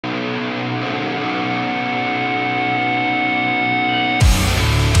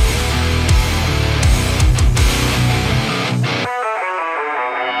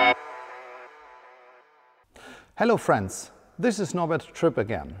Hello friends, this is Noet Tripp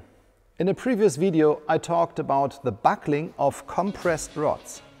again. In a previous video I talked about the buckling of compressed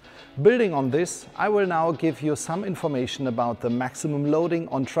rods. Building on this, I will now give you some information about the maximum loading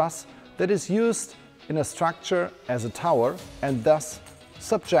on truss that is used in a structure as a tower and thus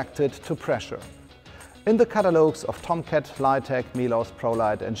subjected to pressure. In the catalogues of Tomcat, Milos,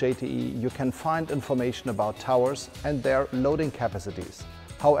 ProLite and JTE you can find information about towers and their loading capacities.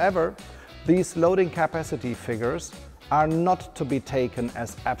 However, these loading capacity figures are not to be taken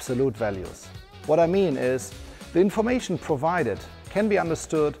as absolute values. What I mean is, the information provided can be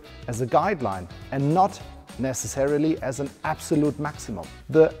understood as a guideline and not necessarily as an absolute maximum.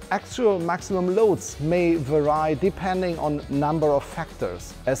 The actual maximum loads may vary depending on number of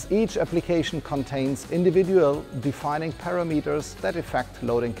factors, as each application contains individual defining parameters that affect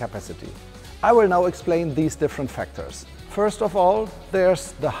loading capacity. I will now explain these different factors. First of all,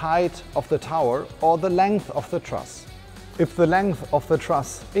 there's the height of the tower or the length of the truss. If the length of the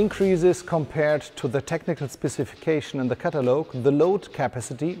truss increases compared to the technical specification in the catalogue, the load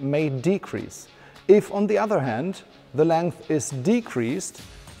capacity may decrease. If, on the other hand, the length is decreased,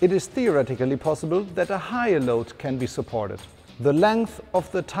 it is theoretically possible that a higher load can be supported. The length of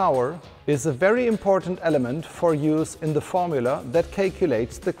the tower is a very important element for use in the formula that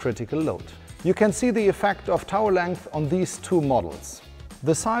calculates the critical load. You can see the effect of tower length on these two models.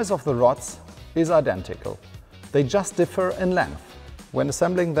 The size of the rods is identical. They just differ in length. When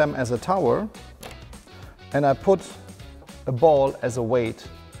assembling them as a tower, and I put a ball as a weight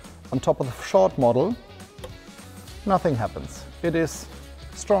on top of the short model, nothing happens. It is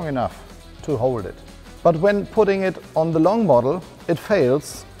strong enough to hold it. But when putting it on the long model, it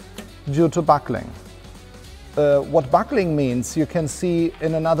fails due to buckling. What buckling means you can see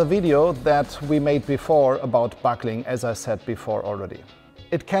in another video that we made before about buckling, as I said before already.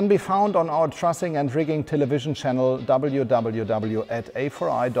 It can be found on our trussing and rigging television channel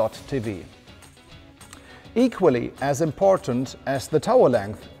www.a4i.tv. Equally as important as the tower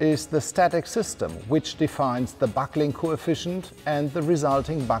length is the static system, which defines the buckling coefficient and the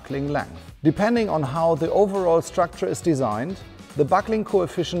resulting buckling length. Depending on how the overall structure is designed, the buckling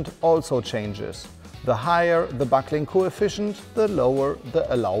coefficient also changes. The higher the buckling coefficient, the lower the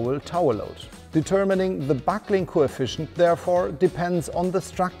allowable tower load. Determining the buckling coefficient, therefore, depends on the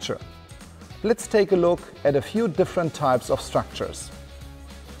structure. Let's take a look at a few different types of structures.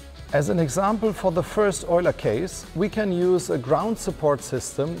 As an example for the first Euler case, we can use a ground support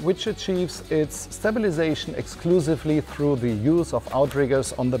system which achieves its stabilization exclusively through the use of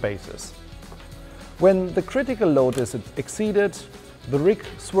outriggers on the bases. When the critical load is exceeded, the rig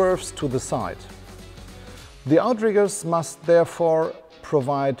swerves to the side. The outriggers must therefore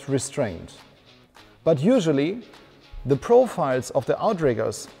provide restraint. But usually, the profiles of the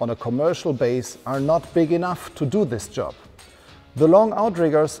outriggers on a commercial base are not big enough to do this job. The long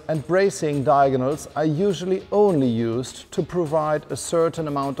outriggers and bracing diagonals are usually only used to provide a certain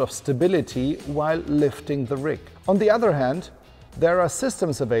amount of stability while lifting the rig. On the other hand, there are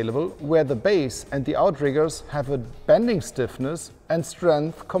systems available where the base and the outriggers have a bending stiffness and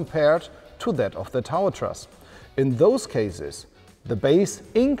strength compared to that of the tower truss. In those cases, the base,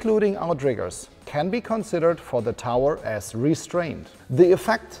 including outriggers, can be considered for the tower as restrained. The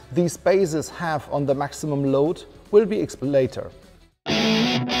effect these bases have on the maximum load will be explained later.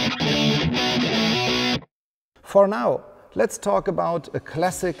 For now, let's talk about a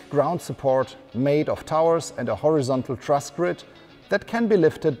classic ground support made of towers and a horizontal truss grid that can be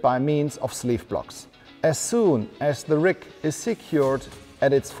lifted by means of sleeve blocks. As soon as the rig is secured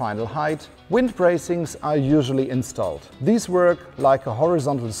at its final height, wind bracings are usually installed. These work like a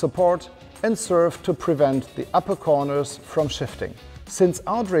horizontal support and serve to prevent the upper corners from shifting. Since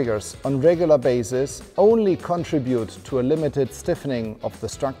outriggers on regular basis only contribute to a limited stiffening of the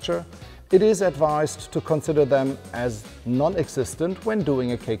structure, it is advised to consider them as non-existent when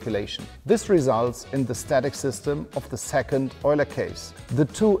doing a calculation. This results in the static system of the second Euler case. The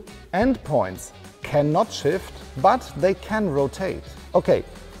two endpoints cannot shift, but they can rotate. Okay,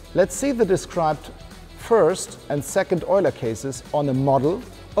 let's see the described first and second Euler cases on a model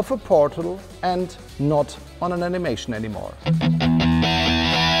of a portal and not on an animation anymore.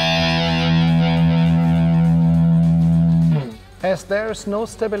 As there is no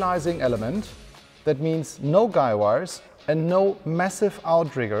stabilizing element, that means no guy wires and no massive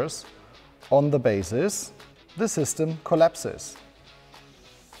outriggers on the bases, the system collapses.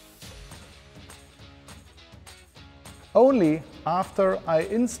 Only after I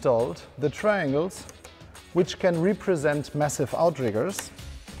installed the triangles, which can represent massive outriggers,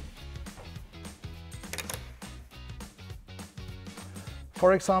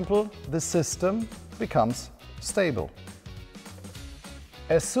 for example, the system becomes stable.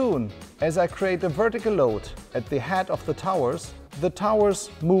 As soon as I create a vertical load at the head of the towers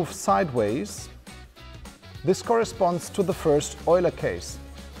move sideways. This corresponds to the first Euler case,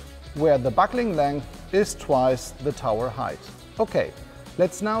 where the buckling length is twice the tower height. Okay,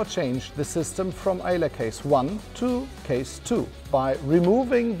 let's now change the system from Euler case 1 to case 2 by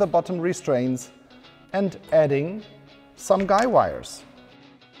removing the bottom restraints and adding some guy wires.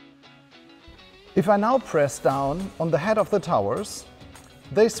 If I now press down on the head of the towers,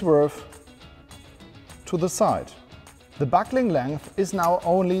 they swerve to the side. The buckling length is now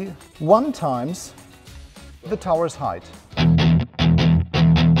only 1 times the tower's height.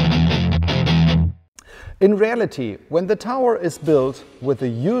 In reality, when the tower is built with the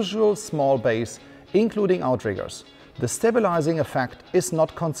usual small base, including outriggers, the stabilizing effect is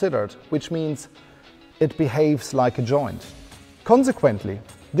not considered, which means it behaves like a joint. Consequently,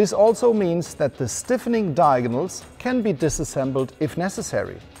 this also means that the stiffening diagonals can be disassembled if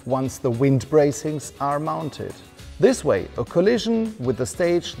necessary, once the wind bracings are mounted. This way, a collision with the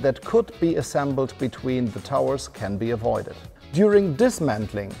stage that could be assembled between the towers can be avoided. During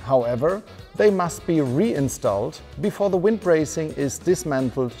dismantling, however, they must be reinstalled before the wind bracing is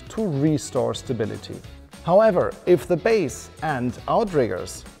dismantled to restore stability. However, if the base and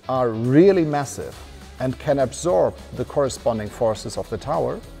outriggers are really massive and can absorb the corresponding forces of the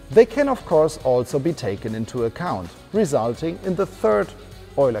tower, they can of course also be taken into account, resulting in the third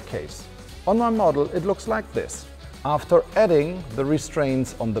Euler case. On my model it looks like this. After adding the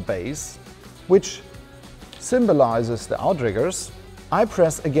restraints on the base, which symbolizes the outriggers, I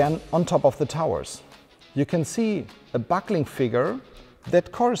press again on top of the towers. You can see a buckling figure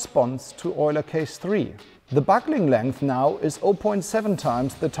that corresponds to Euler case 3. The buckling length now is 0.7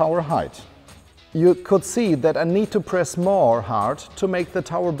 times the tower height. You could see that I need to press more hard to make the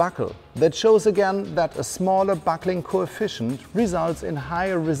tower buckle. That shows again that a smaller buckling coefficient results in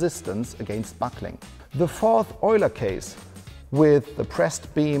higher resistance against buckling. The fourth Euler case, with the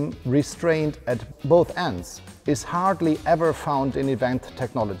pressed beam restrained at both ends, is hardly ever found in event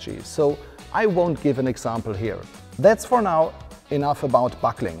technology, so I won't give an example here. That's for now enough about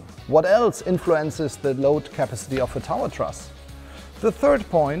buckling. What else influences the load capacity of a tower truss? The third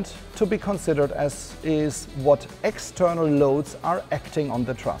point to be considered is what external loads are acting on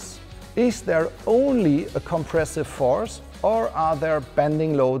the truss. Is there only a compressive force or are there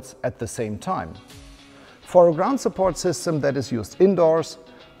bending loads at the same time? For a ground support system that is used indoors,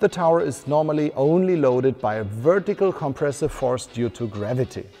 the tower is normally only loaded by a vertical compressive force due to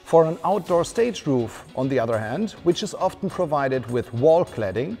gravity. For an outdoor stage roof, on the other hand, which is often provided with wall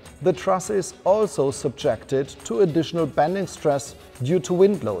cladding, the truss is also subjected to additional bending stress due to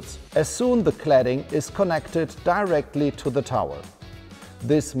wind loads, as soon the cladding is connected directly to the tower.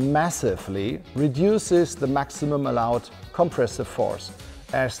 This massively reduces the maximum allowed compressive force,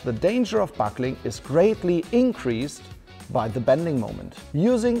 as the danger of buckling is greatly increased by the bending moment.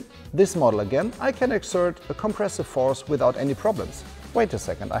 Using this model again, I can exert a compressive force without any problems. Wait a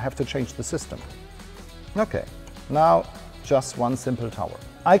second, I have to change the system. Okay, now just one simple tower.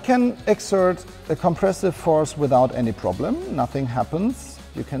 I can exert a compressive force without any problem, nothing happens.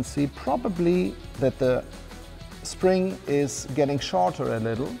 You can see probably that the spring is getting shorter a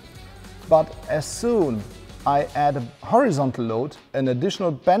little, but as soon I add a horizontal load, an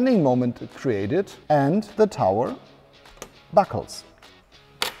additional bending moment created, and the tower buckles.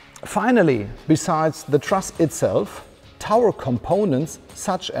 Finally, besides the truss itself, tower components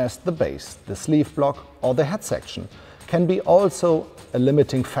such as the base, the sleeve block or the head section can be also a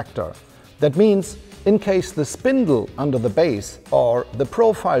limiting factor. That means in case the spindle under the base or the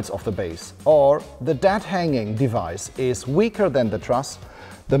profiles of the base or the dead hanging device is weaker than the truss,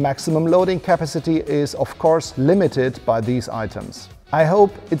 the maximum loading capacity is of course limited by these items. I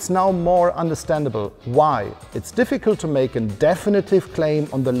hope it's now more understandable why it's difficult to make a definitive claim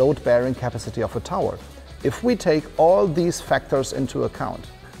on the load-bearing capacity of a tower if we take all these factors into account.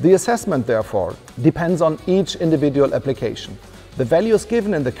 The assessment, therefore, depends on each individual application. The values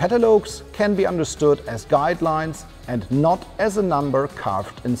given in the catalogues can be understood as guidelines and not as a number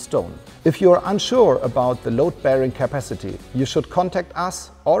carved in stone. If you are unsure about the load-bearing capacity, you should contact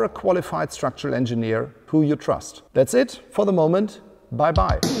us or a qualified structural engineer who you trust. That's it for the moment.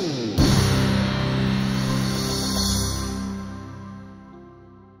 Bye-bye.